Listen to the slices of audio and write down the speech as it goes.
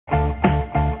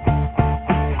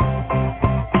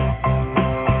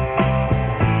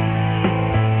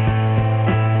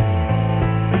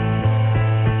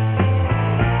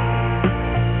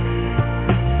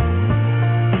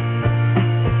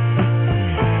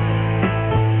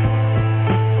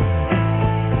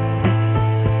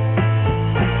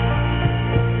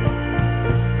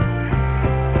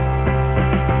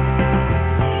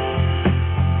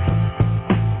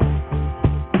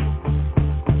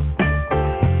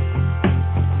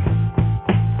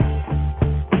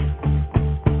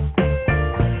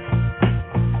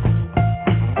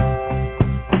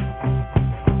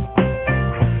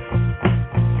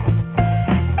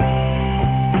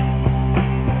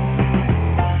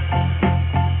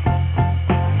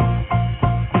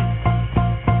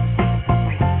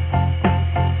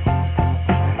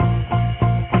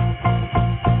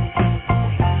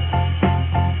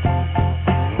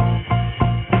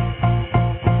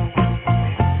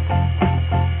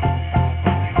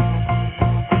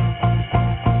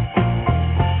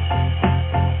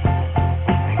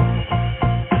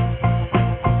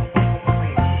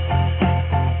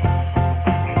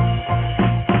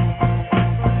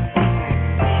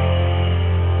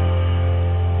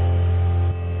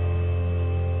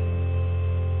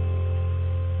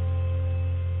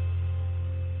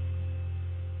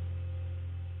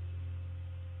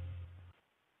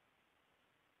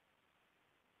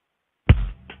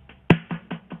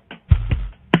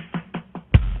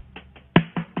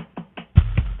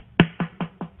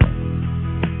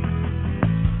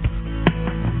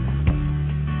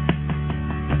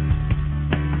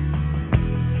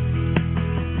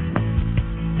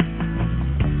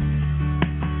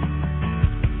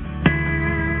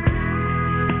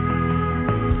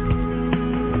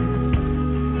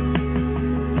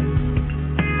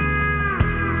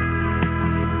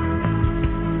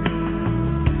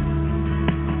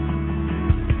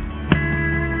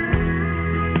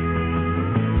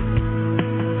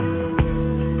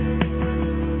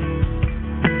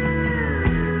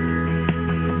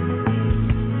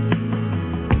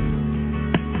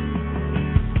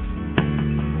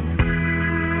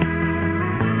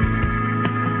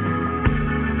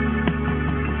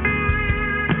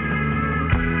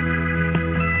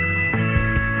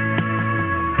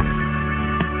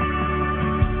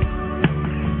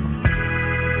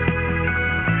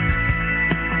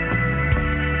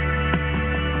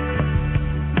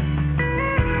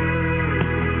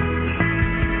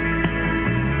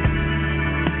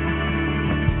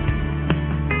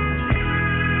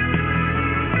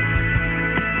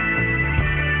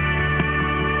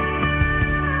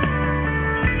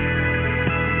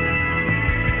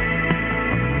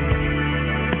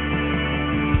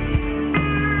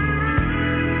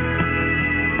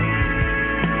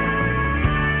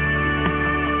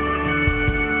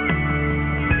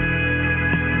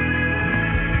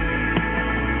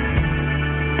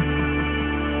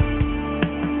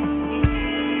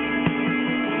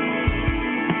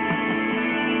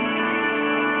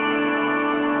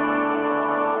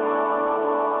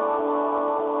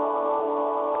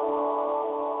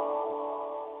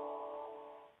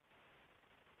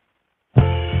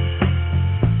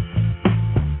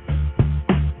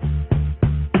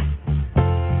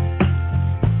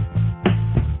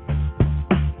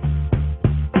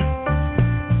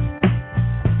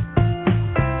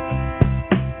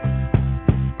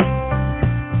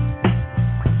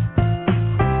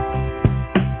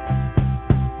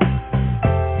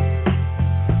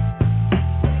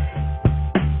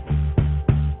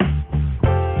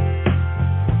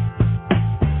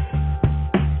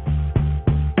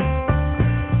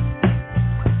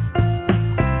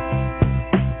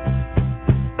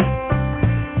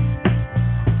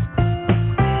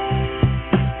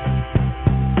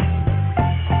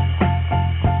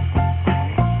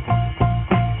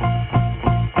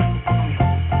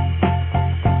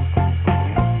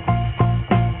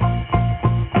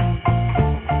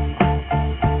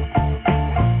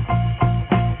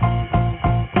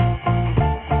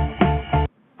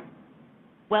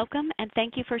Welcome, and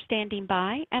thank you for standing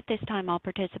by. At this time, all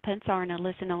participants are in a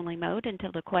listen-only mode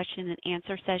until the question and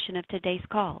answer session of today's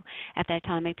call. At that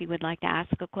time, if you would like to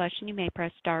ask a question, you may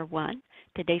press star 1.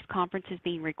 Today's conference is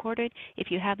being recorded.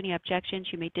 If you have any objections,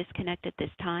 you may disconnect at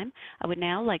this time. I would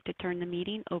now like to turn the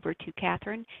meeting over to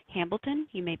Katherine Hambleton.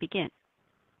 You may begin.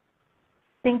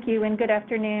 Thank you, and good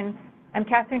afternoon. I'm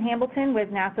Katherine Hambleton with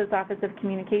NASA's Office of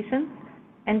Communications.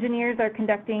 Engineers are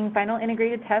conducting final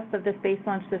integrated tests of the Space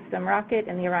Launch System rocket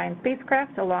and the Orion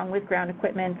spacecraft, along with ground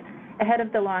equipment, ahead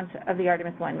of the launch of the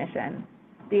Artemis 1 mission.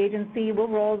 The agency will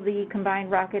roll the combined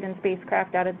rocket and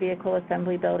spacecraft out of Vehicle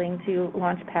Assembly Building to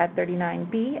Launch Pad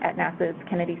 39B at NASA's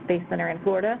Kennedy Space Center in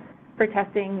Florida for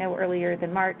testing no earlier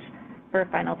than March for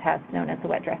a final test known as the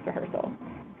wet dress rehearsal.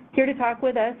 Here to talk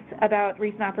with us about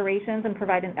recent operations and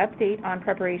provide an update on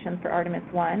preparations for Artemis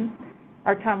 1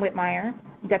 are Tom Whitmire,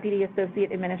 Deputy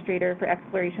Associate Administrator for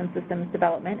Exploration Systems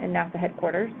Development in NASA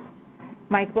headquarters,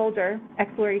 Mike Bolger,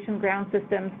 Exploration Ground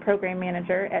Systems Program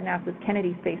Manager at NASA's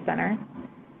Kennedy Space Center,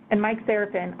 and Mike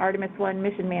Seraphin, Artemis 1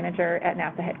 Mission Manager at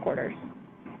NASA headquarters.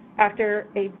 After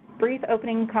a brief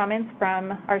opening comments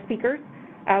from our speakers,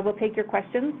 we'll take your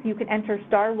questions. You can enter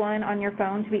star 1 on your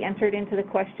phone to be entered into the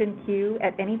question queue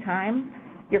at any time.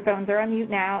 Your phones are on mute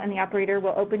now, and the operator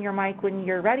will open your mic when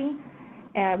you're ready.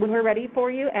 When we're ready for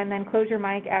you, and then close your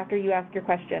mic after you ask your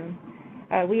question.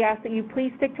 We ask that you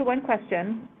please stick to one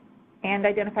question and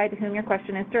identify to whom your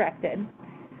question is directed.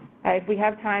 If we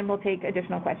have time, we'll take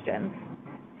additional questions.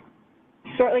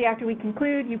 Shortly after we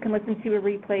conclude, you can listen to a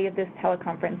replay of this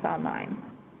teleconference online.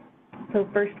 So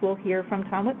first, we'll hear from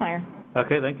Tom Whitmire.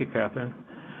 Okay, thank you, Katherine.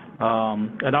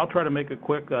 And I'll try to make it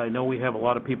quick. I know we have a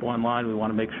lot of people online. We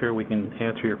want to make sure we can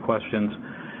answer your questions.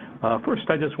 First,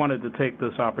 I just wanted to take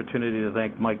this opportunity to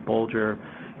thank Mike Bolger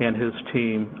and his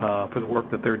team for the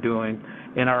work that they're doing,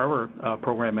 and our other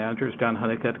program managers, John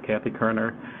Honeycutt, Kathy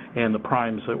Kerner, and the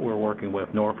primes that we're working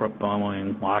with, Northrop,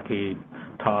 Boeing, Lockheed,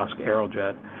 Tusk,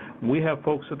 Aerojet. We have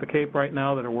folks at the Cape right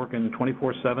now that are working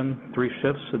 24/7, 3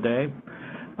 shifts a day.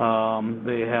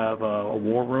 They have a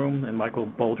war room, and Michael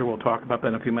Bolger will talk about that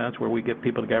in a few minutes, where we get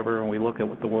people together and we look at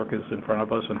what the work is in front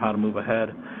of us and how to move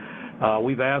ahead.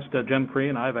 We've asked Jim Free,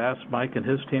 and I've asked Mike and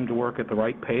his team to work at the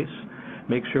right pace,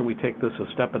 make sure we take this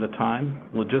a step at a time.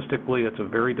 Logistically, it's a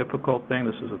very difficult thing.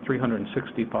 This is a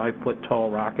 365-foot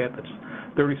tall rocket. It's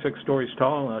 36 stories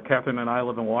tall. Catherine and I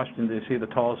live in Washington, D.C. The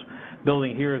tallest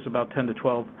building here is about 10 to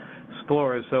 12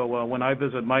 floors. So when I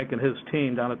visit Mike and his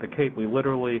team down at the Cape, we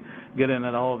literally get in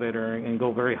an elevator and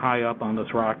go very high up on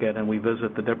this rocket, and we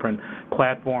visit the different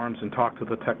platforms and talk to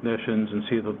the technicians and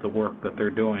see the work that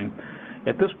they're doing.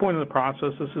 At this point in the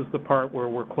process, this is the part where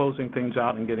we're closing things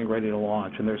out and getting ready to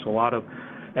launch, and there's a lot of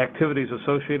activities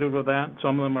associated with that.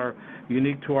 Some of them are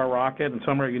unique to our rocket, and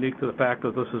some are unique to the fact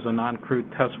that this is a non-crewed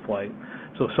test flight.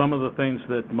 So some of the things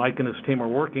that Mike and his team are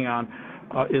working on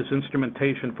is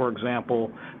instrumentation, for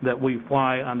example, that we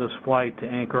fly on this flight to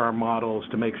anchor our models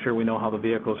to make sure we know how the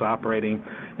vehicle is operating.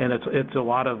 And it's a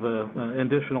lot of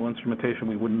additional instrumentation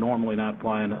we would normally not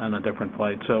fly on a different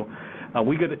flight. So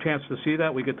we get a chance to see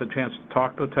that. We get the chance to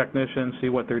talk to the technicians, see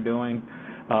what they're doing.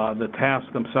 The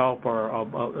tasks themselves are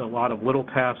a lot of little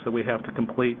tasks that we have to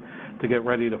complete to get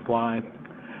ready to fly.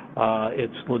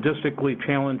 It's logistically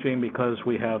challenging because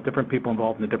we have different people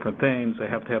involved in the different things. They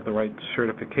have to have the right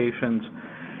certifications.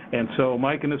 And so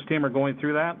Mike and his team are going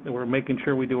through that. We're making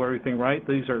sure we do everything right.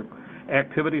 These are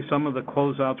activities. Some of the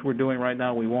closeouts we're doing right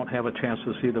now, we won't have a chance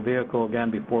to see the vehicle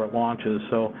again before it launches.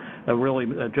 So really,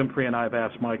 Jim Free and I have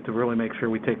asked Mike to really make sure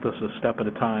we take this a step at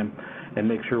a time and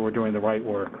make sure we're doing the right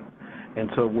work. And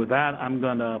so with that, I'm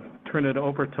going to turn it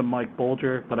over to Mike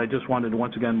Bolger. But I just wanted to,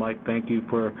 once again, Mike, thank you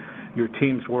for your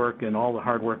team's work and all the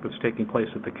hard work that's taking place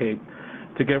at the Cape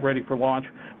to get ready for launch.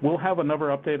 We'll have another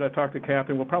update. I talked to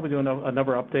Catherine. We'll probably do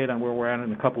another update on where we're at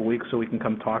in a couple of weeks so we can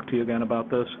come talk to you again about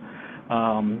this.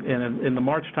 And in the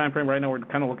March timeframe, right now we're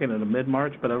kind of looking at a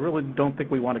mid-March, but I really don't think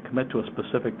we want to commit to a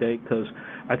specific date because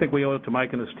I think we owe it to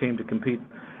Mike and his team to complete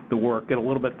the work, get a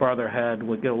little bit farther ahead,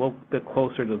 we'll get a little bit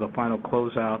closer to the final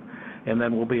closeout, and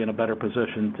then we'll be in a better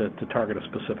position to target a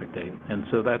specific date. And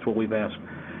so that's what we've asked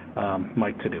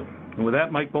Mike to do. And with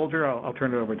that, Mike Bolger, I'll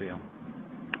turn it over to you.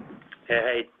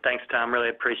 Hey, thanks, Tom. Really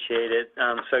appreciate it.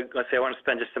 So let's say I want to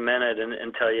spend just a minute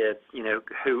and tell you,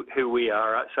 who we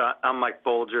are. So I'm Mike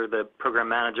Bolger, the program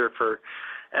manager for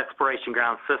Exploration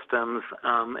Ground Systems.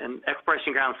 And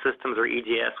Exploration Ground Systems, or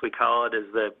EGS we call it, is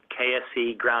the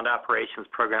KSC Ground Operations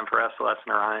Program for SLS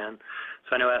and Orion.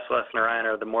 So I know SLS and Orion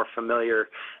are the more familiar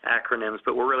acronyms,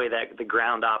 but we're really the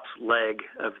ground ops leg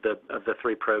of the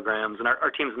three programs. And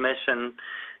our team's mission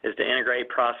is to integrate,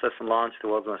 process, and launch the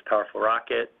world's most powerful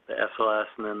rocket, the SLS,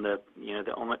 and then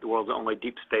the world's only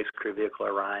deep space crew vehicle,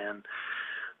 Orion.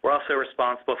 We're also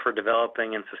responsible for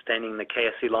developing and sustaining the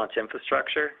KSC launch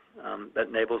infrastructure that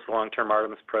enables the long-term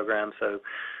Artemis program, so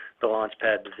the launch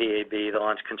pad, the VAB, the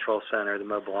Launch Control Center, the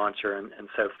mobile launcher, and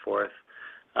so forth.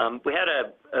 We had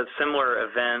a similar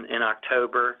event in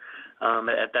October.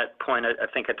 At that point, I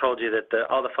think I told you that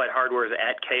all the flight hardware is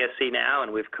at KSC now,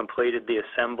 and we've completed the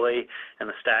assembly and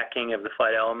the stacking of the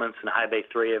flight elements in High Bay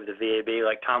 3 of the VAB.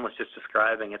 Like Tom was just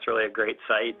describing, it's really a great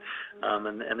site,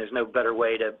 and there's no better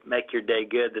way to make your day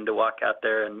good than to walk out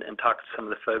there and talk to some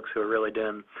of the folks who are really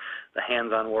doing the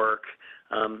hands-on work.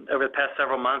 Over the past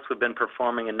several months, we've been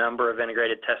performing a number of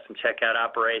integrated test and checkout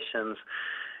operations,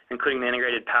 including the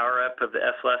integrated power-up of the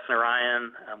SLS and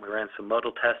Orion. We ran some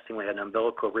modal testing. We had an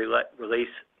umbilical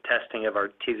release testing of our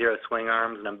T0 swing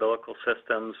arms and umbilical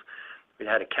systems. We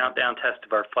had a countdown test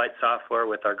of our flight software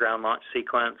with our ground launch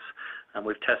sequence.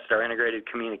 We've tested our integrated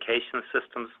communication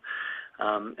systems,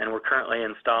 and we're currently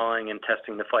installing and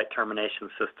testing the flight termination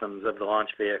systems of the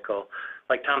launch vehicle.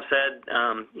 Like Tom said,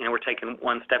 we're taking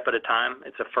one step at a time.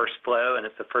 It's a first flow, and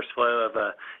it's the first flow of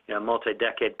a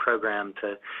multi-decade program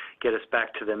to get us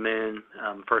back to the moon,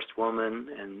 first woman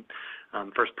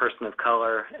and first person of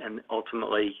color, and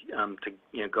ultimately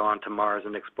to go on to Mars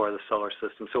and explore the solar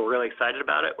system. So we're really excited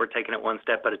about it. We're taking it one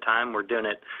step at a time. We're doing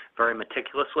it very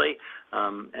meticulously,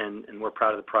 and we're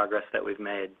proud of the progress that we've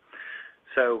made.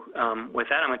 So with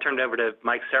that, I'm going to turn it over to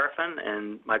Mike Serafin,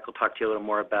 and Mike will talk to you a little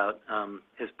more about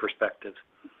his perspectives.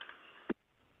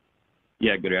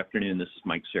 Yeah, good afternoon. This is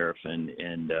Mike Serafin,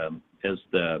 and as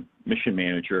the mission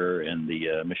manager and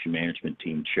the mission management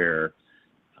team chair,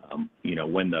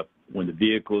 when the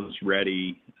vehicle is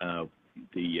ready, and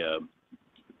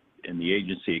the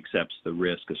agency accepts the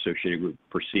risk associated with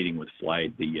proceeding with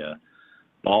flight, the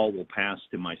ball will pass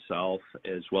to myself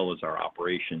as well as our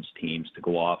operations teams to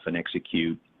go off and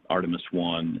execute Artemis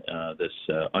 1, this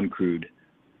uncrewed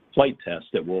flight test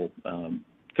that will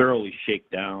thoroughly shake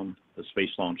down the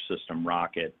Space Launch System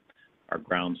rocket, our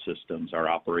ground systems, our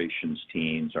operations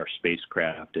teams, our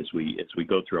spacecraft as we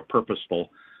go through a purposeful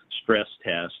stress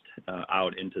test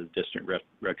out into the distant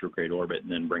retrograde orbit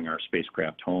and then bring our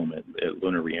spacecraft home at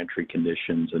lunar reentry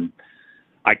conditions. And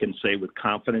I can say with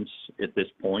confidence at this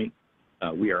point,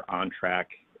 we are on track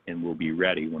and will be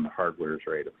ready when the hardware is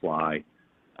ready to fly.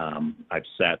 I've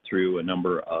sat through a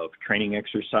number of training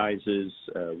exercises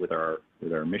with our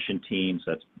mission teams.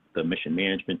 That's the mission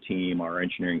management team, our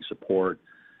engineering support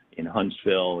in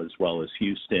Huntsville, as well as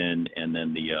Houston, and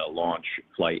then the launch,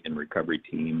 flight, and recovery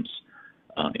teams,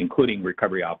 including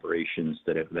recovery operations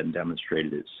that have been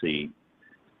demonstrated at sea.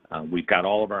 We've got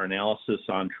all of our analysis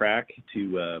on track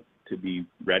to be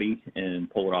ready and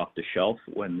pull it off the shelf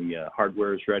when the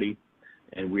hardware is ready.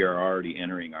 And we are already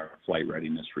entering our flight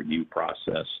readiness review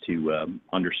process to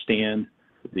understand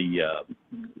the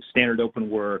standard open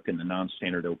work and the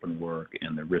non-standard open work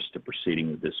and the risk to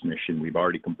proceeding with this mission. We've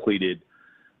already completed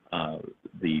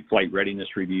the flight readiness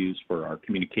reviews for our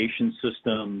communication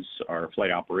systems, our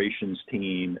flight operations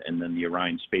team, and then the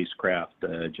Orion spacecraft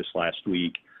just last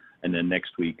week. And then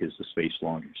next week is the Space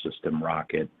Launch System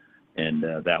rocket. And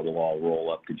that will all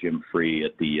roll up to Jim Free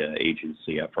at the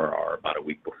agency FRR about a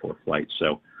week before flight.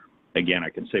 So, again, I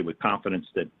can say with confidence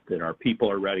that our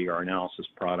people are ready, our analysis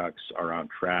products are on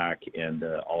track, and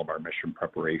all of our mission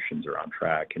preparations are on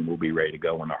track, and we'll be ready to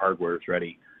go when the hardware is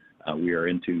ready. We are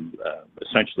into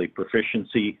essentially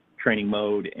proficiency training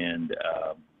mode and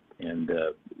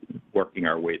working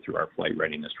our way through our flight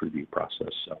readiness review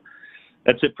process. So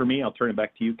that's it for me. I'll turn it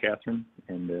back to you, Catherine,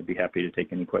 and be happy to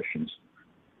take any questions.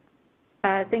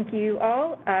 Thank you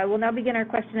all. We'll now begin our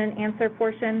question and answer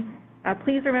portion.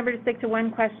 Please remember to stick to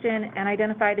one question and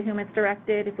identify to whom it's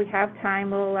directed. If we have time,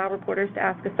 we'll allow reporters to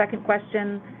ask a second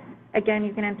question. Again,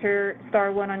 you can enter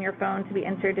 *1 on your phone to be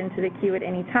entered into the queue at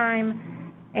any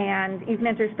time, and you can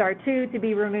enter *2 to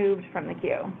be removed from the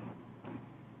queue.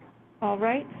 All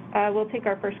right, we'll take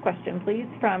our first question, please,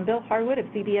 from Bill Harwood of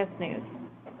CBS News.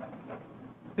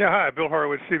 Yeah, hi, Bill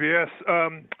Harwood, CBS.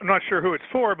 I'm not sure who it's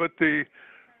for, but the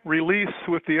release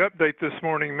with the update this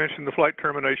morning mentioned the flight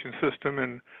termination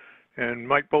system, and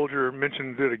Mike Bolger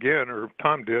mentioned it again, or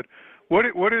Tom did. What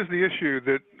is the issue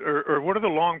that, or what are the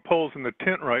long poles in the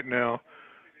tent right now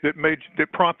that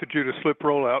prompted you to slip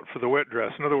rollout for the wet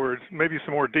dress? In other words, maybe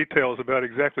some more details about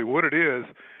exactly what it is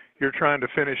you're trying to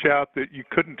finish out that you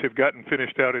couldn't have gotten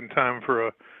finished out in time for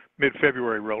a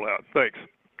mid-February rollout? Thanks.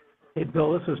 Hey,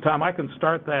 Bill, this is Tom. I can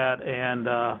start that,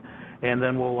 and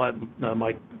then we'll let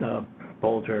Mike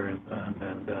Bolger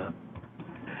and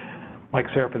Mike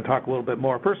Seraphin talk a little bit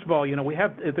more. First of all,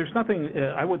 there's nothing,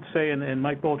 I would say, and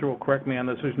Mike Bolger will correct me on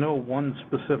this, there's no one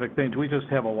specific thing. We just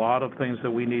have a lot of things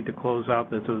that we need to close out.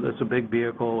 It's a big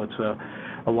vehicle. It's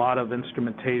a lot of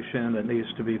instrumentation that needs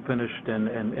to be finished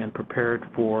and prepared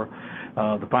for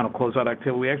the final closeout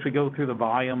activity. We actually go through the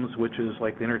volumes, which is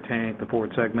like the inner tank, the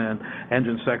forward segment,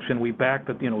 engine section. We back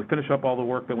we finish up all the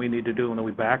work that we need to do, and then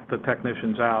we back the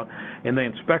technicians out, and they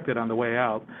inspect it on the way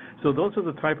out. So those are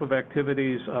the type of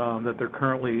activities that they're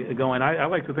currently going. I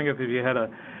like to think of if you had a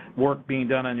work being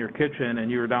done on your kitchen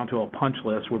and you're down to a punch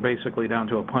list, we're basically down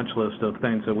to a punch list of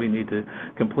things that we need to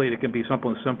complete. It can be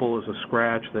something as simple as a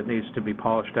scratch that needs to be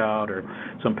polished out or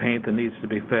some paint that needs to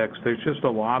be fixed. There's just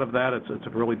a lot of that. It's a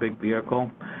really big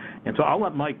vehicle. And so I'll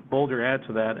let Mike Bolger add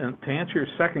to that. And to answer your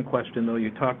second question, though,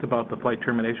 you talked about the flight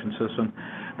termination system.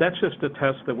 That's just a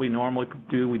test that we normally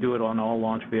do. We do it on all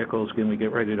launch vehicles when we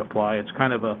get ready to fly. It's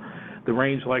kind of the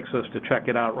range likes us to check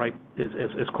it out right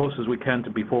as close as we can to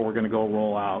before we're going to go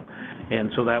roll out. And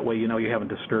so that way, you haven't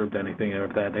disturbed anything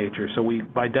of that nature. So we,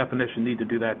 by definition, need to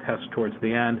do that test towards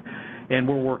the end. And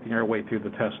we're working our way through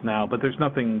the test now. But there's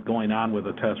nothing going on with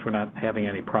the test. We're not having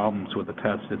any problems with the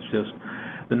test. It's just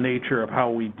the nature of how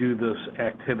we do this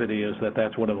activity is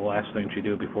that's one of the last things you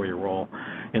do before you roll.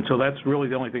 And so that's really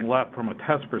the only thing left from a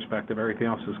test perspective. Everything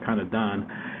else is kind of done.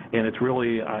 And it's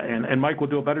really, and Mike will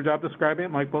do a better job describing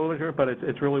it, Mike Bolger, but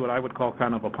it's really what I would call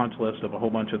kind of a punch list of a whole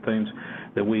bunch of things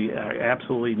that we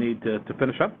absolutely need to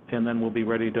finish up, and then we'll be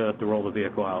ready to roll the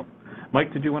vehicle out.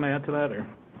 Mike, did you want to add to that? Or?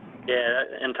 Yeah,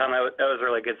 and Tom, that was a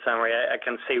really good summary. I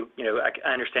can see,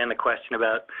 I understand the question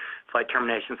about flight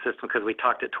termination system because we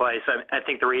talked it twice. I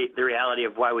think the reality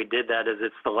of why we did that is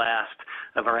it's the last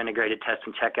of our integrated test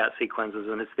and checkout sequences,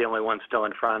 and it's the only one still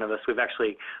in front of us. We've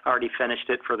actually already finished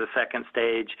it for the second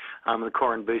stage. The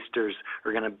core and boosters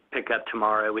are going to pick up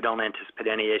tomorrow. We don't anticipate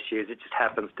any issues. It just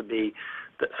happens to be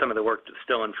some of the work that's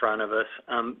still in front of us.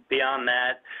 Beyond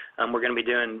that, we're going to be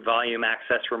doing volume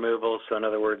access removals. So in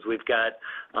other words, we've got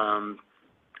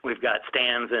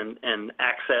stands and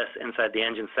access inside the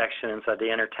engine section, inside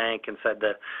the inner tank, inside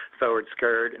the forward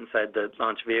skirt, inside the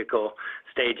launch vehicle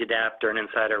stage adapter, and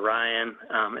inside Orion.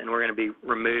 And we're going to be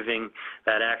removing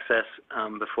that access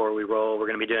before we roll. We're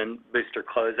going to be doing booster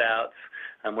closeouts.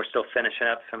 We're still finishing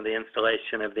up some of the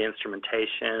installation of the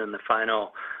instrumentation and the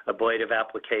final ablative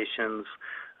applications.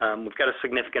 We've got a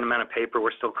significant amount of paper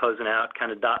we're still closing out,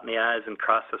 kind of dotting the I's and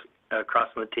crossing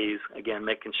the T's, again,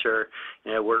 making sure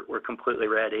we're completely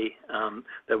ready.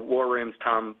 The war rooms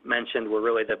Tom mentioned were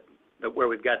really where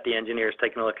we've got the engineers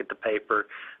taking a look at the paper,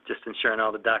 just ensuring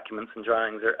all the documents and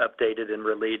drawings are updated and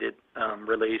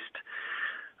released.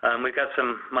 We've got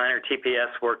some minor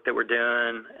TPS work that we're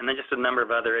doing, and then just a number of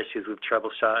other issues we've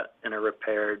troubleshot and are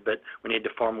repaired, but we need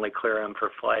to formally clear them for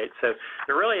flight. So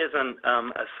there really isn't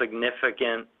a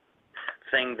significant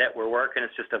thing that we're working.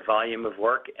 It's just a volume of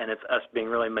work, and it's us being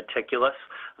really meticulous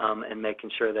and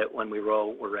making sure that when we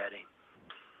roll, we're ready.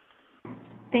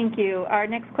 Thank you. Our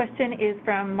next question is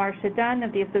from Marcia Dunn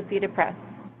of the Associated Press.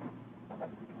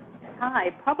 Hi,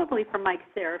 probably for Mike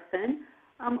Seraphin.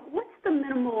 What's the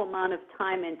minimal amount of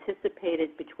time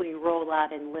anticipated between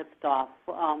rollout and liftoff?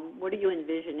 What are you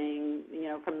envisioning,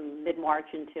 from mid-March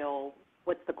until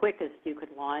what's the quickest you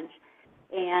could launch?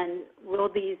 And will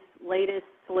these latest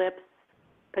slips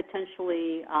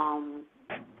potentially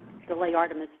delay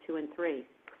Artemis 2 and 3?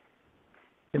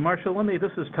 Hey, Marcia,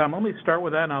 this is Tom. Let me start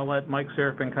with that, and I'll let Mike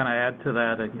Seraphin kind of add to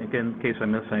that, again, in case I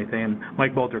miss anything, and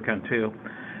Mike Bolger can too.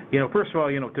 First of all,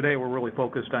 today we're really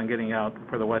focused on getting out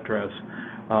for the wet dress,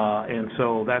 and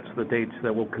so that's the dates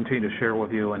that we'll continue to share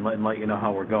with you and let you know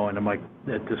how we're going. And Mike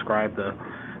described the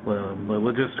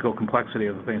logistical complexity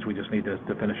of the things we just need to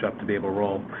finish up to be able to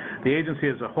roll. The agency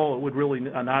as a whole, it would really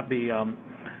not be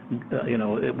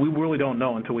we really don't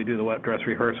know until we do the wet dress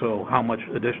rehearsal how much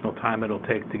additional time it'll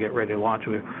take to get ready to launch.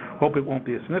 We hope it won't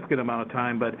be a significant amount of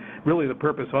time, but really the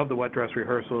purpose of the wet dress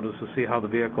rehearsal is to see how the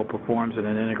vehicle performs in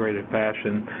an integrated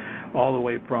fashion, all the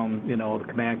way from, the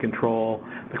command control,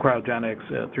 the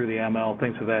cryogenics, through the ML,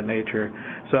 things of that nature.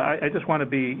 So I just want to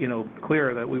be,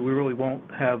 clear that we really want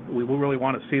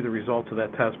to see the results of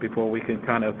that test before we can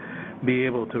kind of be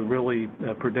able to really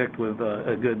predict with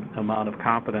a good amount of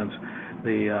confidence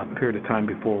the period of time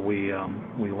before we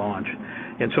launch.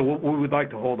 And so we would like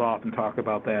to hold off and talk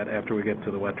about that after we get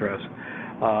to the wet dress.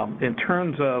 In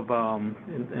terms of,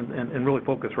 and really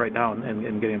focus right now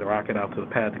in getting the rocket out to the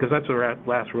pad, because that's the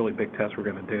last really big test we're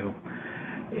going to do.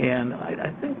 And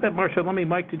I think that, Marcia,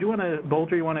 Mike, did you want to,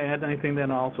 Bolger, you want to add anything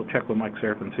then? I'll also check with Mike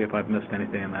Seraphin and see if I've missed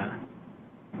anything in that.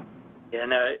 Yeah,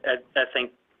 no, I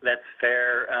think that's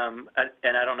fair.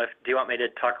 And I don't know, do you want me to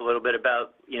talk a little bit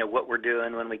about, what we're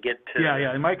doing when we get to...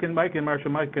 Yeah, Mike and Marcia,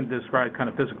 Mike can describe kind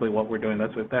of physically what we're doing.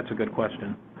 That's a good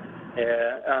question.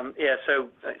 Yeah,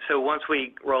 so once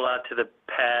we roll out to the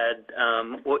pad,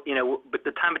 but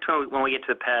the time between when we get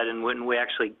to the pad and when we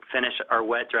actually finish our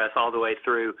wet dress all the way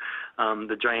through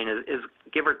the drain is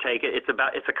give or take, it's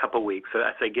a couple weeks. So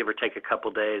I say give or take a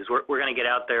couple days. We're going to get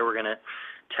out there. We're going to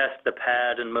test the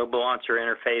pad and mobile launcher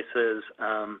interfaces.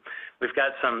 We've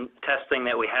got some testing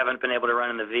that we haven't been able to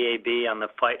run in the VAB on the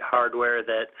flight hardware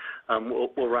that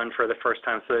we'll run for the first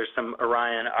time. So there's some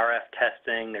Orion RF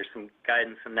testing. There's some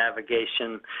guidance and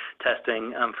navigation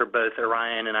testing for both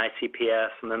Orion and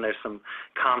ICPS. And then there's some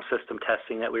comm system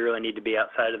testing that we really need to be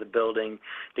outside of the building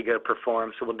to go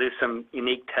perform. So we'll do some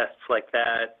unique tests like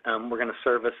that. We're going to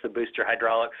service the booster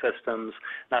hydraulic systems.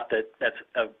 Not that that's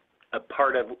a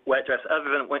part of wet dress,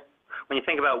 other than when you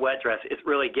think about wet dress, it's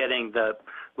really getting the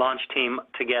launch team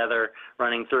together,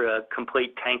 running through a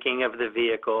complete tanking of the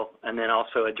vehicle, and then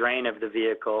also a drain of the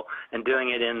vehicle, and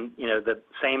doing it in the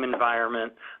same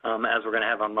environment as we're going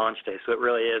to have on launch day. So it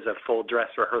really is a full dress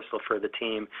rehearsal for the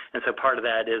team, and so part of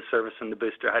that is servicing the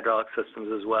booster hydraulic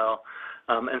systems as well.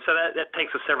 And so that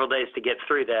takes us several days to get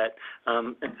through that.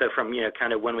 And so from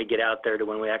kind of when we get out there to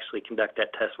when we actually conduct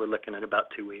that test, we're looking at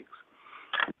about 2 weeks.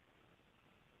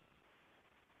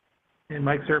 And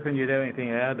Mike Seraphin, you have anything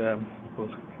to add?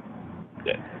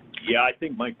 Yeah, I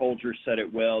think Mike Bolger said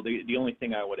it well. The only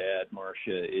thing I would add,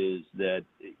 Marcia, is that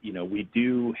we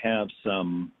do have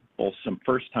both some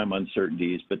first-time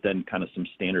uncertainties, but then kind of some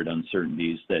standard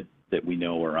uncertainties that we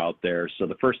know are out there. So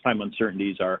the first-time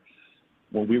uncertainties are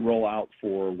when we roll out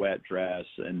for wet dress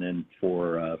and then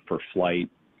for flight.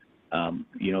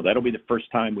 That'll be the first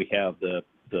time we have the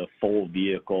full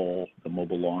vehicle, the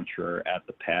mobile launcher at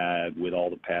the pad with all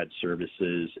the pad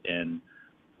services, and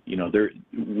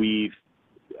we've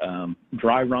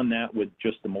dry run that with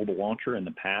just the mobile launcher in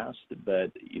the past,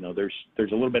 but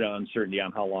there's a little bit of uncertainty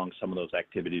on how long some of those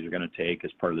activities are going to take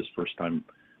as part of this first time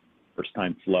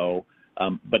flow.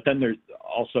 But then there's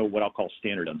also what I'll call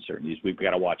standard uncertainties. We've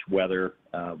got to watch weather.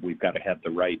 We've got to have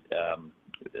the right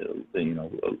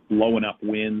low enough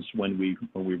winds when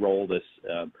we roll this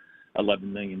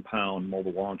 11 million pound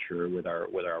mobile launcher with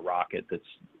our rocket that's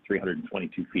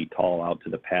 322 feet tall out to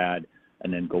the pad,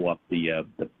 and then go up the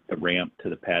ramp to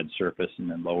the pad surface and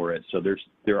then lower it. So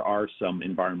there are some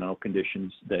environmental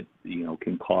conditions that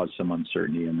can cause some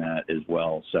uncertainty in that as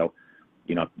well. So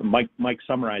Mike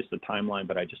summarized the timeline,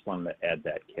 but I just wanted to add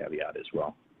that caveat as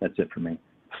well. That's it for me.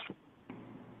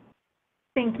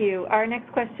 Thank you. Our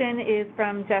next question is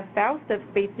from Jeff Faust of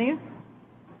Space News.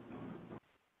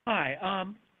 Hi.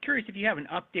 Curious if you have an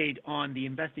update on the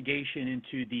investigation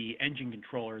into the engine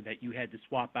controller that you had to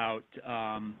swap out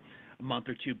a month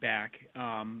or two back,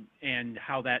 and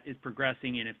how that is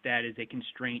progressing, and if that is a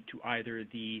constraint to either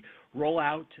the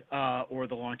rollout or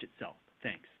the launch itself.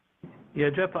 Thanks. Yeah,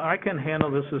 Jeff, I can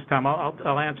handle this time.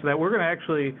 I'll answer that. We're going to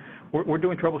actually, we're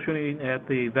doing troubleshooting at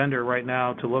the vendor right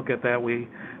now to look at that. We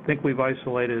think we've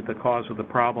isolated the cause of the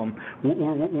problem.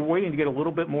 We're waiting to get a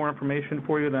little bit more information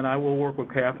for you. Then I will work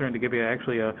with Catherine to give you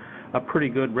actually a pretty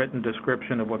good written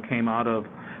description of what came out of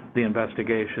the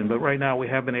investigation. But right now we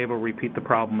have been able to repeat the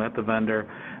problem at the vendor.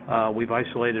 We've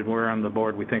isolated where on the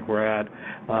board we think we're at.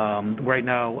 Right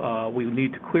now we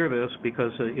need to clear this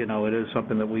because it is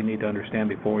something that we need to understand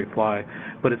before we fly,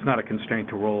 but it's not a constraint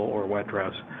to roll or wet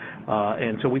dress.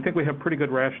 And so we think we have pretty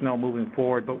good rationale moving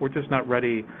forward, but we're just not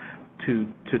ready to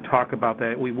talk about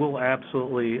that. We will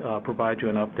absolutely provide you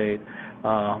an update,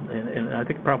 and I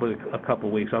think probably a couple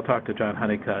of weeks. I'll talk to John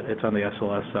Honeycutt. It's on the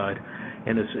SLS side.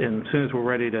 And as soon as we're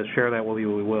ready to share that with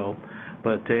you, we will.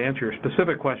 But to answer your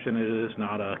specific question, it is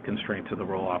not a constraint to the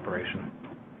roll operation.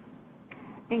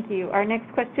 Thank you. Our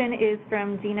next question is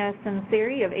from Gina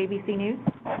Sunseri of ABC News.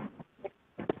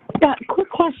 Yeah, quick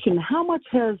question. How much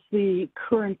has the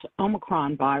current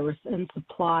Omicron virus and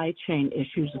supply chain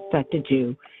issues affected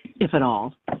you, if at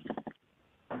all?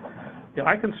 Yeah,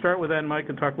 I can start with that, and Mike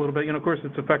can talk a little bit. Of course,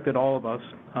 it's affected all of us,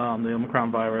 the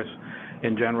Omicron virus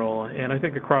in general, and I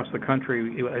think across the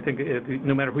country, I think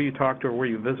no matter who you talk to or where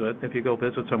you visit, if you go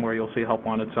visit somewhere, you'll see help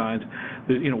wanted signs.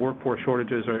 Workforce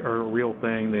shortages are a real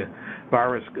thing. The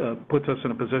virus puts us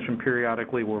in a position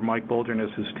periodically where Mike Bolger and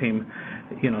his team,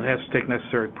 has to take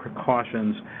necessary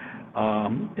precautions.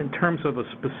 In terms of a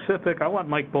specific, I want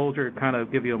Mike Bolger to kind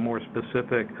of give you a more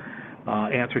specific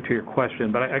answer to your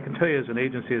question. But I can tell you as an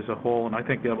agency as a whole, and I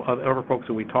think the other folks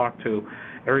that we talk to,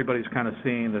 everybody's kind of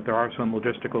seeing that there are some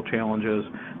logistical challenges,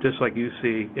 just like you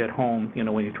see at home,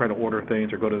 when you try to order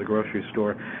things or go to the grocery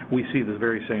store. We see the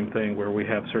very same thing where we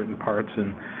have certain parts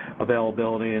and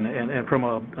availability. And from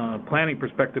a planning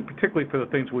perspective, particularly for the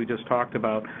things we just talked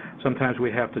about, sometimes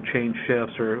we have to change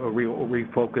shifts or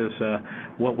refocus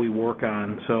what we work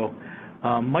on. So,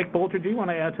 Mike Bolger, do you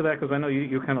want to add to that? Because I know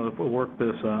you kind of work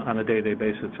this on a day-to-day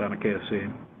basis on a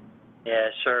KSC. Yeah,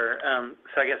 sure.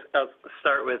 So I guess I'll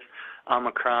start with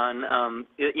Omicron.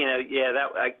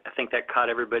 I think that caught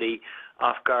everybody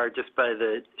off guard just by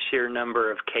the sheer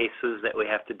number of cases that we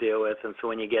have to deal with. And so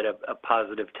when you get a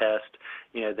positive test,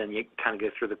 then you kind of go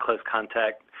through the close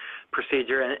contact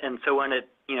procedure. And so when it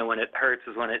hurts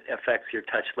is when it affects your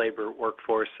touch labor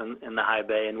workforce in the high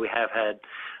bay. And we have had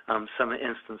some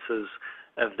instances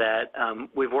of that.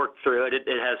 We've worked through it. It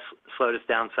has slowed us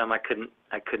down some. I couldn't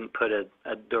put a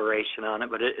duration on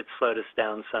it, but it slowed us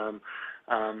down some.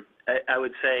 I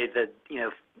would say that,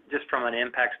 just from an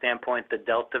impact standpoint, the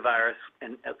Delta virus,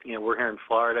 and we're here in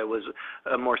Florida, was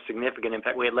a more significant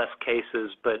impact. We had less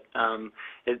cases, but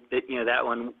that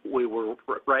one we were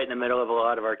right in the middle of a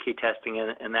lot of our key testing,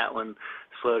 and that one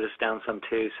slowed us down some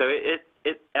too. So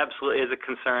it absolutely is a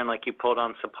concern. Like you pulled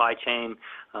on supply chain,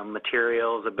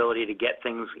 materials, ability to get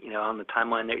things on the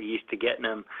timeline that you're used to getting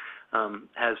them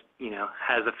has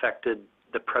affected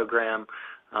the program.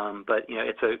 But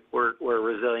we're a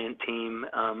resilient team,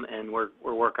 and we're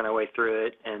working our way through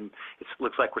it. And it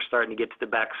looks like we're starting to get to the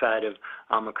backside of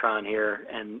Omicron here,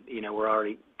 and we're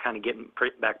already kind of getting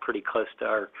back pretty close to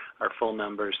our full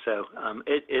numbers. So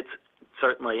it's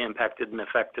certainly impacted and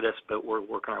affected us, but we're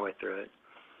working our way through it.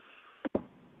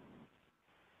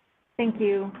 Thank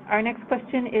you. Our next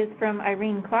question is from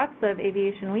Irene Klotz of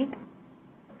Aviation Week.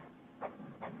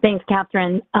 Thanks,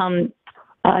 Catherine.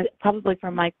 Probably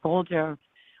for Mike Bolger.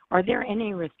 Are there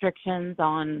any restrictions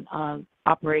on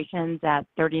operations at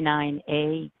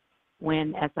 39A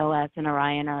when SLS and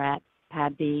Orion are at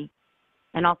Pad B?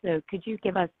 And also, could you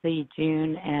give us the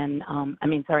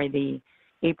the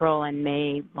April and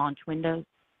May launch windows?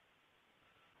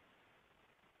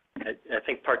 I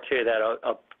think part two of that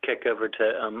I'll kick over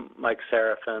to Mike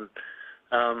Serafin.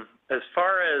 As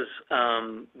far as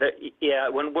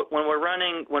when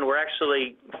we're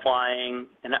actually flying,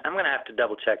 and I'm going to have to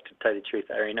double check to tell you the truth,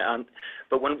 Irene.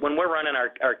 But when we're running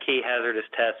our key hazardous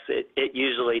tests, it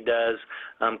usually does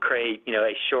create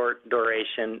a short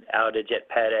duration outage at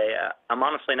Pad A. I'm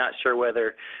honestly not sure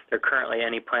whether there are currently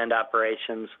any planned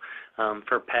operations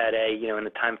for Pad A, in the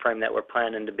time frame that we're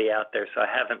planning to be out there. So I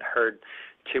haven't heard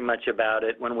too much about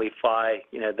it. When we fly,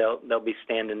 they'll be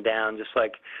standing down, just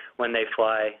like when they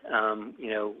fly,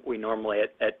 we normally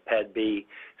at Pad B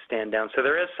stand down. So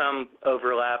there is some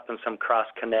overlap and some cross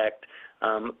connect.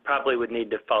 Probably would need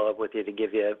to follow up with you to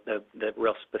give you the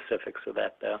real specifics of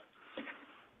that, though.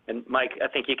 And Mike, I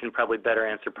think you can probably better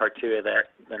answer part two of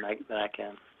that than I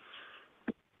can.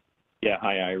 Yeah,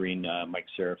 hi Irene, Mike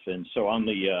Serafin. So on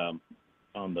the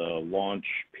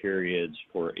launch periods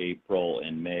for April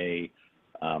and May,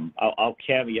 I'll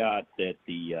caveat that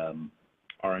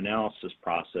our analysis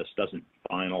process doesn't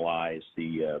finalize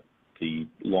the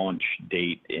launch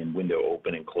date and window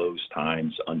open and close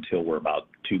times until we're about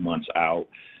 2 months out.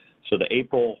 So the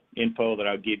April info that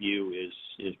I'll give you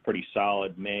is pretty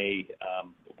solid. May,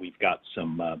 we've got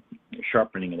some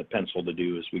sharpening of the pencil to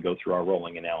do as we go through our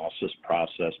rolling analysis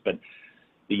process. But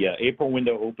the April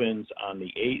window opens on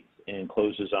the 8th and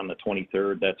closes on the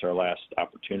 23rd. That's our last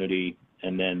opportunity.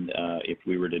 And then if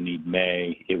we were to need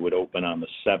May, it would open on the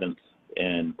 7th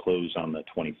and close on the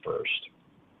 21st.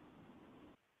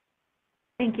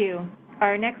 Thank you.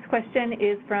 Our next question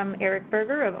is from Eric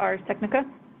Berger of Ars Technica.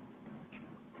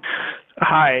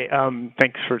 Hi,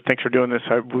 thanks for doing this.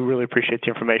 We really appreciate the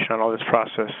information on all this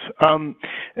process.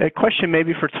 A question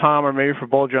maybe for Tom or maybe for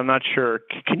Bolger, I'm not sure.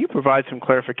 Can you provide some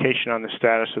clarification on the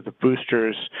status of the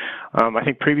boosters? I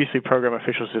think previously program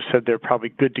officials have said they're probably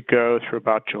good to go through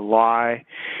about July,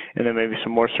 and then maybe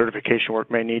some more certification work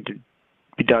may need to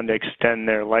be done to extend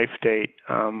their life date.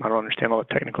 I don't understand all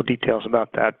the technical details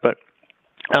about that, but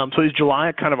so is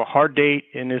July kind of a hard date,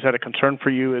 and is that a concern for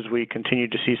you as we continue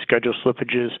to see schedule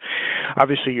slippages?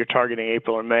 Obviously, you're targeting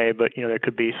April or May, but there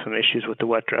could be some issues with the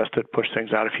wet dress that push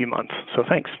things out a few months. So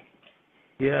thanks.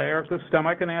 Yeah, Eric, this is Tom.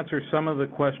 I can answer some of the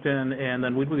question, and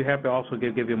then we'd be happy to also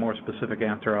give you a more specific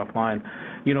answer offline.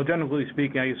 You know, generally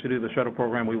speaking, I used to do the shuttle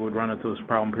program. We would run into this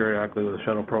problem periodically with the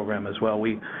shuttle program as well.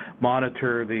 We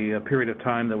monitor the period of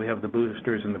time that we have the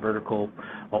boosters in the vertical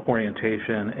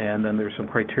orientation, and then there's some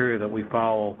criteria that we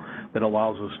follow that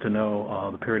allows us to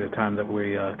know the period of time that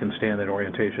we can stay in that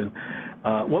orientation.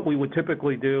 What we would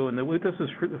typically do, and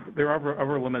there are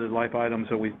other limited life items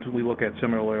that we look at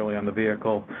similarly on the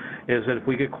vehicle, is that if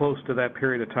we get close to that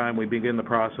period of time, we begin the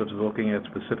process of looking at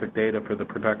specific data for the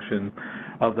production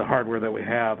of the hardware that we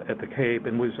have at the Cape,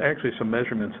 and there's actually some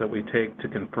measurements that we take to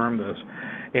confirm this,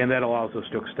 and that allows us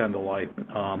to extend the life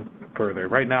further.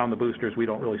 Right now in the boosters, we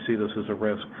don't really see this as a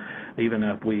risk. Even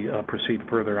if we proceed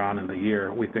further on in the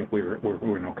year, we think we're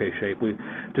in okay shape. We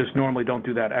just normally don't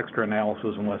do that extra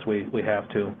analysis unless we have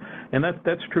to. And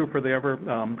that's true for the other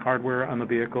hardware on the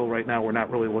vehicle. Right now, we're not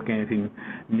really looking at anything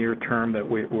near term that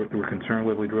we're concerned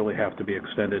with. We'd really have to be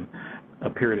extended a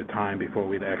period of time before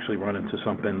we'd actually run into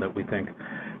something that we think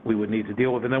we would need to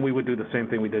deal with. And then we would do the same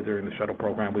thing we did during the shuttle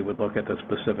program. We would look at the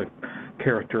specific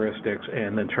characteristics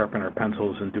and then sharpen our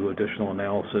pencils and do additional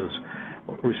analysis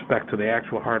with respect to the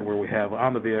actual hardware we have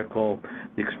on the vehicle,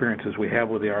 the experiences we have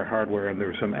with our hardware, and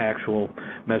there's some actual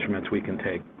measurements we can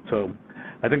take. So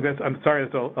I think I'm sorry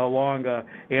it's a long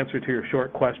answer to your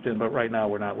short question, but right now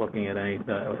we're not looking at any,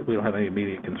 we don't have any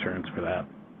immediate concerns for that.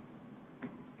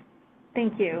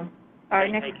 Thank you.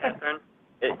 Hey, Catherine,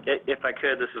 if I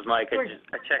could, this is Mike. Sure.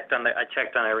 I checked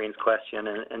on Irene's question,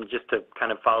 and just to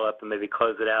kind of follow up and maybe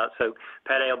close it out. So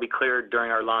Pad A will be cleared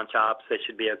during our launch ops. They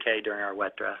should be okay during our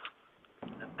wet dress.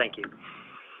 Thank you.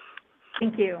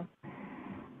 Thank you.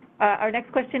 Our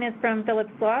next question is from Philip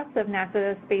Sloss of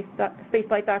NASA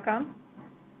Spaceflight.com.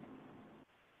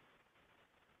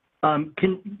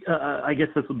 I guess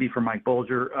this would be for Mike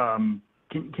Bolger.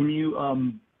 Can you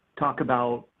talk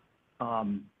about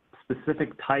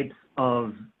specific types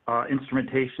of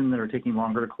instrumentation that are taking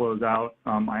longer to close out?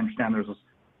 I understand there's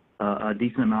a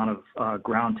decent amount of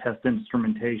ground test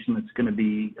instrumentation that's going to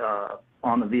be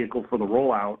on the vehicle for the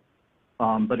rollout.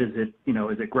 But is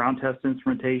it ground test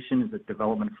instrumentation? Is it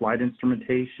development flight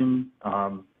instrumentation?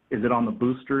 Is it on the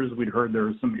boosters? We'd heard there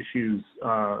were some issues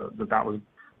that was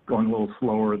going a little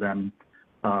slower than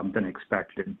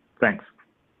expected. Thanks.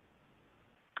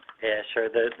 Yeah, sure.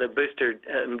 The booster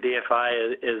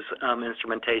DFI is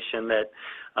instrumentation that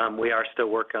we are still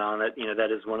working on.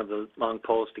 That is one of the long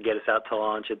poles to get us out to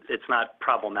launch. It's not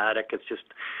problematic. It's just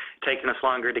taking us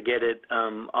longer to get it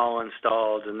all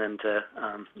installed, and then to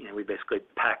we basically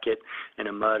pack it in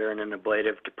a mud or in an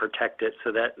ablative to protect it.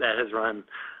 So that has run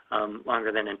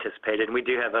longer than anticipated. And we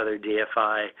do have other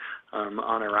DFI on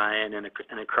Orion and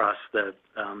across the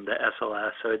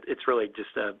SLS. So it's really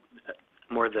just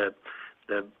more the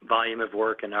volume of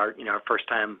work and our first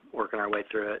time working our way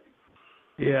through it.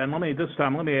 Yeah, and let me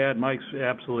add, Mike's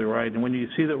absolutely right. And when you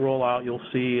see that rollout, you'll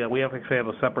see we actually have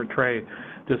a separate tray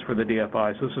just for the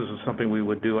DFI. So this is something we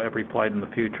would do every flight in the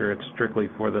future. It's strictly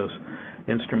for this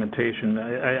instrumentation.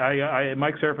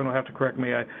 Mike Serafin will have to correct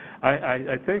me.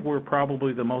 I think we're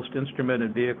probably the most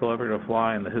instrumented vehicle ever to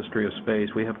fly in the history of space.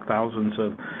 We have thousands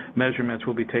of measurements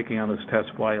we'll be taking on this test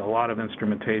flight, a lot of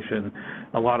instrumentation,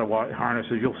 a lot of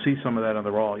harnesses. You'll see some of that on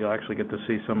the rollout. You'll actually get to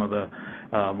see some of the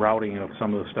routing of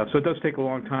some of the stuff. So it does take a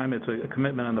long time. It's a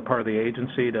commitment on the part of the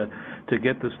agency to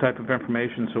get this type of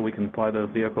information so we can fly the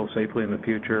vehicle safely in the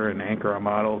future and anchor our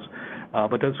models.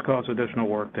 But it does cause additional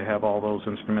work to have all those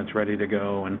instruments ready to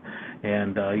go. And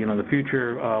in the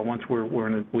future, once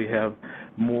we have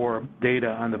more data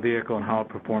on the vehicle and how it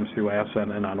performs through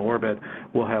ascent and on orbit,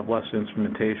 we'll have less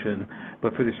instrumentation.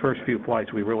 But for these first few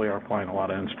flights, we really are flying a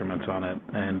lot of instruments on it,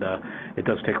 and it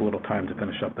does take a little time to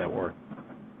finish up that work.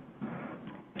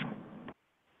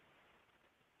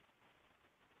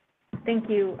 Thank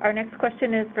you. Our next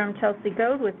question is from Chelsea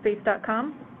Goad with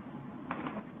Space.com.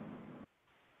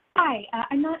 Hi,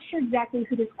 I'm not sure exactly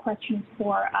who this question is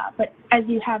for, but as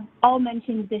you have all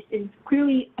mentioned, this is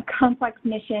clearly a complex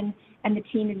mission, and the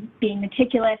team is being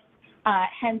meticulous,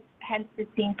 hence this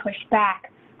being pushed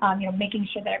back, making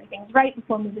sure that everything's right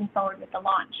before moving forward with the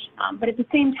launch. But at the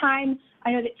same time,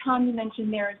 I know that, Tom, you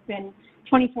mentioned there has been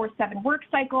 24/7 work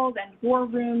cycles and war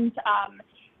rooms.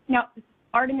 Now,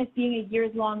 Artemis being a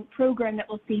years-long program that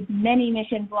will see many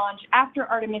missions launch after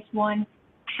Artemis 1,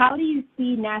 how do you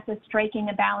see NASA striking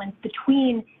a balance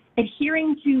between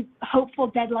adhering to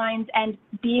hopeful deadlines and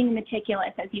being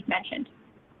meticulous, as you've mentioned?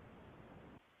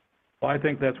 Well, I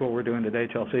think that's what we're doing today,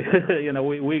 Chelsea.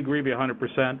 We agree with you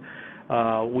 100%.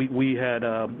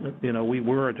 We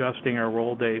were adjusting our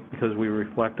roll date because we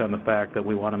reflect on the fact that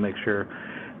we want to make sure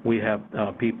we have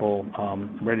people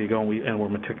ready to go, and we're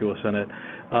meticulous in it.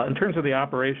 In terms of the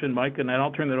operation, Mike, and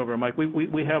I'll turn that over to Mike,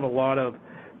 we have a lot of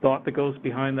thought that goes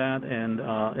behind that, and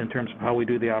in terms of how we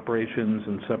do the operations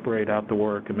and separate out the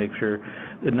work and make sure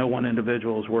that no one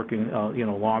individual is working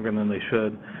longer than they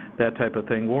should, that type of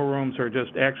thing. War rooms are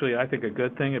just actually, I think, a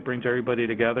good thing. It brings everybody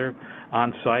together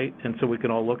on site, and so we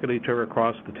can all look at each other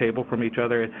across the table from each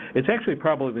other. It's actually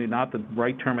probably not the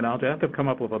right terminology. I have to come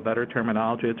up with a better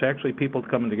terminology. It's actually people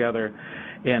coming together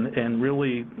and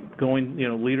really going,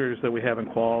 leaders that we have in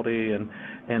quality and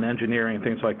engineering and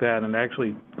things like that, and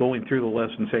actually going through the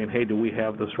list and saying, hey, do we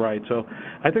have this right? So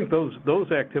I think those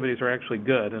activities are actually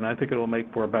good, and I think it will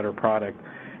make for a better product.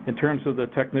 In terms of the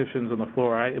technicians on the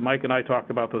floor, Mike and I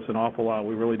talk about this an awful lot.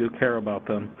 We really do care about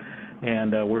them,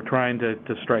 and we're trying to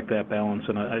strike that balance.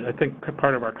 And I think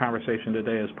part of our conversation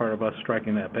today is part of us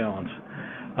striking that balance.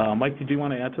 Mike, did you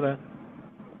want to add to that?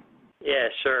 Yeah,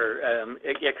 sure.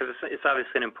 Because it's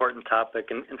obviously an important topic.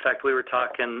 And in fact, we were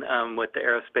talking with the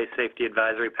Aerospace Safety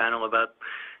Advisory Panel about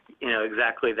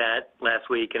exactly that last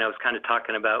week, and I was kind of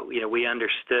talking about, we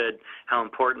understood how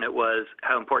important it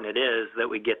is that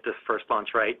we get this first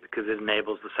launch right, because it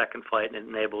enables the second flight and it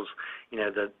enables,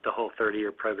 the whole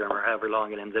 30-year program or however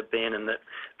long it ends up being. And the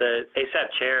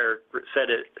ASAP chair said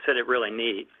it really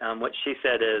neat. What she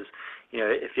said is,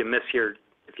 if you miss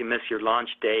your launch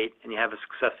date and you have a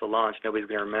successful launch, nobody's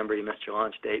going to remember you missed your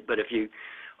launch date. But if you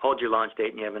hold your launch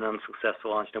date and you have an unsuccessful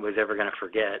launch, nobody's ever going to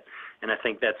forget. And I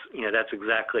think that's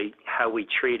exactly how we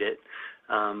treat it.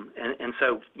 So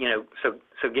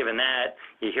given that,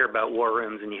 you hear about war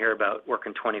rooms and you hear about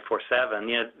working 24/7.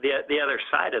 The other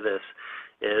side of this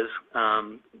is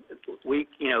we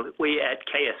at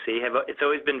KSC it's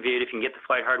always been viewed, if you can get the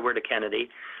flight hardware to Kennedy,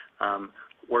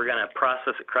 we're going to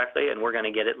process it correctly and we're going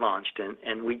to get it launched.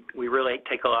 And we really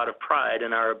take a lot of pride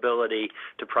in our ability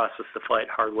to process the flight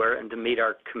hardware and to meet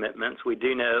our commitments. We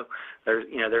do know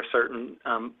there's certain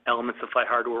elements of flight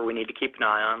hardware we need to keep an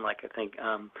eye on, like I think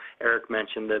Eric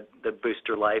mentioned, the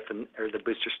booster life or the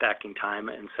booster stacking time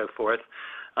and so forth.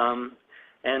 And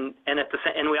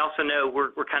we also know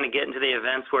we're kind of getting to the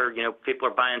events where people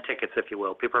are buying tickets, if you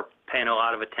will. People are paying a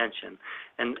lot of attention,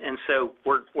 and so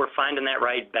we're finding that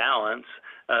right balance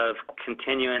of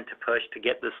continuing to push to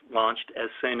get this launched as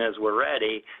soon as we're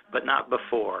ready, but not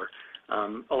before.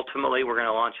 Ultimately, we're going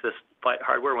to launch this flight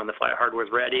hardware when the flight hardware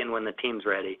is ready and when the team's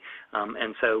ready.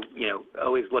 And so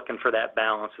always looking for that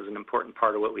balance is an important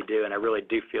part of what we do, and I really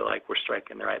do feel like we're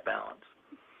striking the right balance.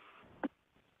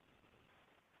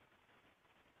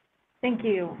 Thank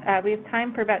you. We have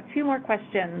time for about 2 more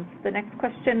questions. The next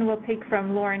question we'll take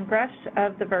from Lauren Grush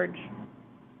of The Verge.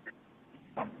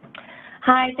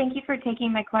 Hi, thank you for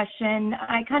taking my question.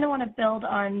 I kind of want to build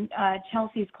on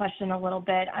Chelsea's question a little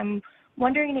bit. I'm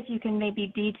wondering if you can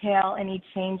maybe detail any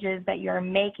changes that you're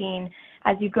making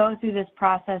as you go through this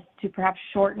process to perhaps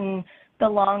shorten the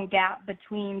long gap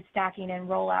between stacking and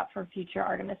rollout for future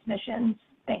Artemis missions.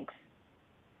 Thanks.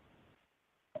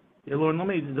 Yeah, Lauren, let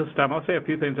me just I'll say a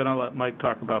few things and I'll let Mike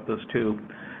talk about this too.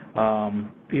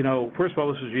 First of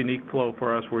all, this is a unique flow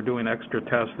for us. We're doing extra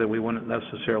tests that we wouldn't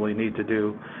necessarily need to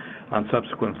do on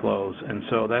subsequent flows, and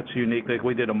so that's unique. Like,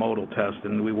 we did a modal test,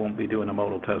 and we won't be doing a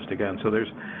modal test again. So there's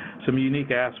some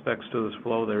unique aspects to this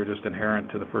flow that are just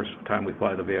inherent to the first time we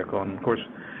fly the vehicle. And of course,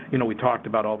 we talked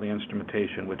about all the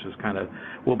instrumentation, which is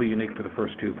will be unique for the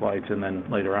first 2 flights, and then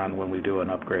later on when we do an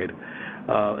upgrade.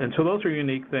 And so those are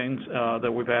unique things that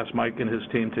we've asked Mike and his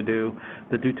team to do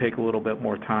that do take a little bit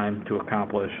more time to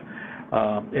accomplish.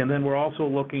 And then we're also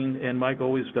looking, and Mike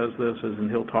always does this, and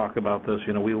he'll talk about this,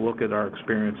 we look at our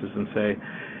experiences and say,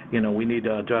 we need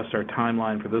to adjust our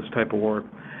timeline for this type of work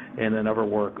and then other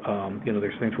work.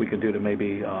 There's things we can do to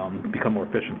maybe become more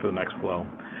efficient for the next flow.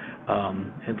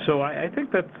 And so I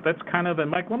think that's kind of,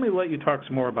 and Mike, let me let you talk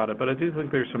some more about it, but I do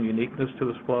think there's some uniqueness to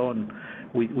this flow, and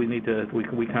we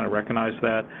kind of recognize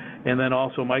that. And then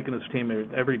also Mike and his team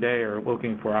every day are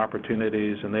looking for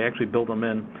opportunities, and they actually build them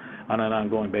in on an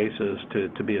ongoing basis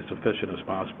to be as efficient as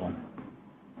possible.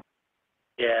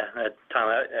 Yeah, Tom,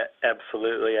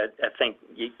 absolutely. I think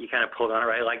you kind of pulled on it,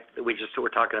 right? Like we were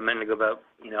talking a minute ago about,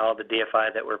 all the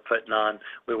DFI that we're putting on.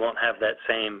 We won't have that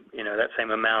same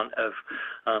amount of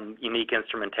unique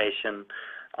instrumentation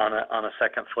on a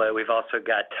second flow. We've also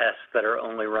got tests that are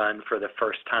only run for the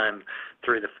first time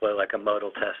through the flow, like a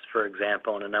modal test, for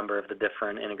example, and a number of the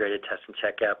different integrated test and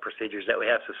checkout procedures that we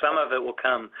have. So some of it will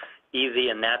come easy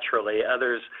and naturally.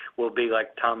 Others will be, like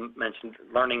Tom mentioned,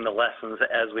 learning the lessons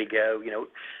as we go.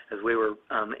 As we were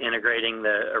integrating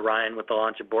the Orion with the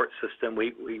launch abort system,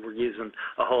 we were using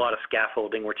a whole lot of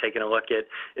scaffolding. We're taking a look at,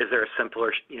 is there a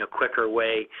simpler, quicker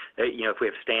way, if we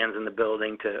have stands in the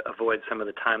building, to avoid some of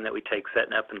the time that we take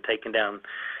setting up and taking down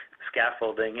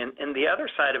scaffolding. And the other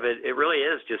side of it, it really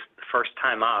is just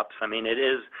first-time ops. I mean, it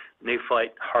is new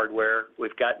flight hardware.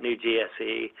 We've got new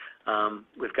GSE.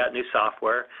 We've got new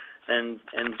software. And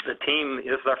the team,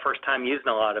 this is our first time using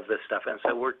a lot of this stuff. And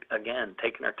so we're, again,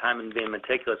 taking our time and being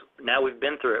meticulous. Now we've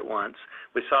been through it once.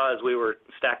 We saw as we were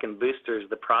stacking boosters,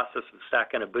 the process of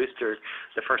stacking a booster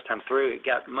the first time through, it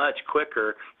got much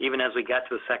quicker, even as we got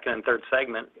to the second and third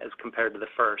segment as compared to the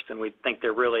first. And we think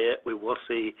we will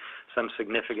see some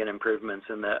significant improvements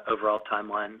in the overall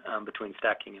timeline between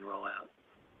stacking and rollout.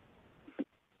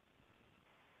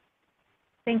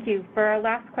 Thank you. For our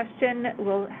last question,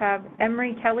 we'll have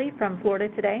Emery Kelly from Florida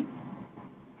today.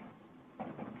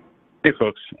 Hey,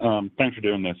 folks. Thanks for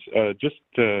doing this. Just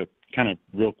kind of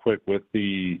real quick, with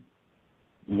the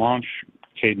launch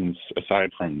cadence,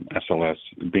 aside from SLS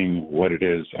being what it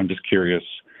is, I'm just curious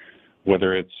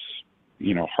whether it's,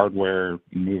 hardware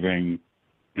moving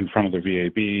in front of the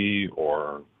VAB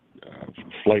or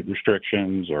flight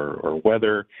restrictions or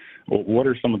weather. What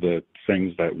are some of the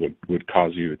things that would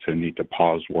cause you to need to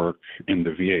pause work in the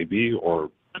VAB,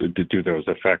 or do those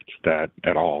affect that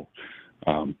at all?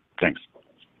 Thanks.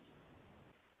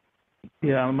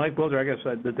 Yeah, Mike Bolger, I guess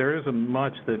that there isn't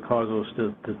much that causes us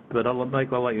to but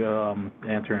Mike, I'll let you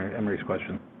answer Emery's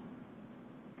question.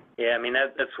 Yeah, I mean,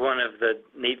 that's one of the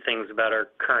neat things about our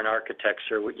current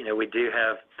architecture. We do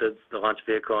have the launch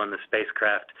vehicle and the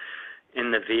spacecraft in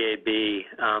the VAB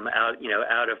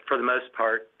out of, for the most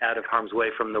part, out of harm's way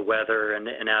from the weather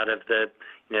and out of the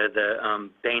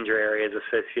danger areas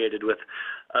associated with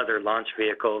other launch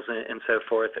vehicles and so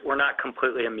forth. We're not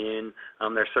completely immune.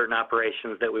 There are certain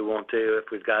operations that we won't do if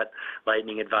we've got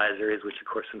lightning advisories, which of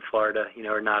course in Florida,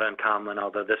 are not uncommon,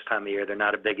 although this time of year they're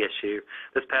not a big issue.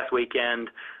 This past weekend,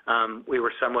 we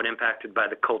were somewhat impacted by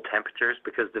the cold temperatures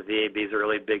because the VAB is a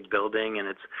really big building and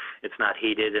it's not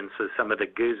heated, and so some of the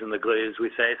goos and the glues,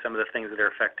 we say, some of the things that are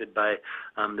affected by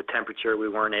the temperature, we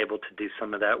weren't able to do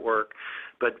some of that work.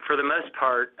 But for the most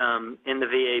part, in the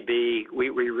VAB, we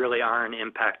really aren't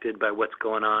impacted by what's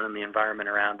going on in the environment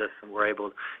around us, and we're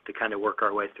able to kind of work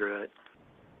our way through it.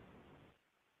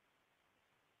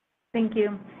 Thank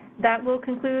you. That will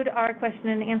conclude our question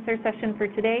and answer session for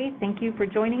today. Thank you for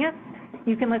joining us.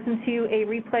 You can listen to a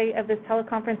replay of this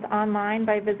teleconference online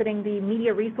by visiting the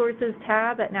Media Resources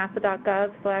tab at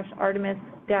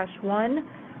nasa.gov/Artemis-1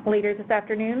 later this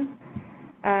afternoon,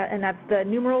 and that's the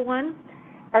numeral 1.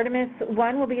 Artemis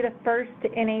 1 will be the first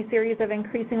in a series of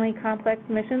increasingly complex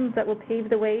missions that will pave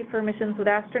the way for missions with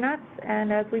astronauts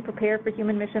and as we prepare for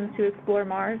human missions to explore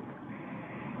Mars.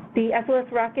 The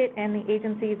SLS rocket and the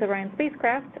agency's Orion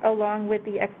spacecraft, along with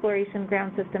the exploration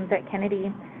ground systems at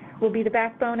Kennedy, will be the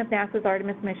backbone of NASA's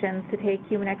Artemis missions to take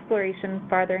human exploration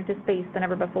farther into space than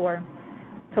ever before.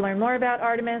 To learn more about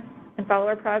Artemis and follow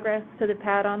our progress to the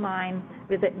pad online,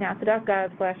 visit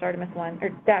nasa.gov/Artemis-1,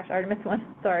 or -Artemis-1,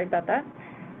 sorry about that.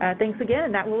 Thanks again,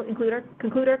 and that will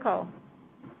conclude our call.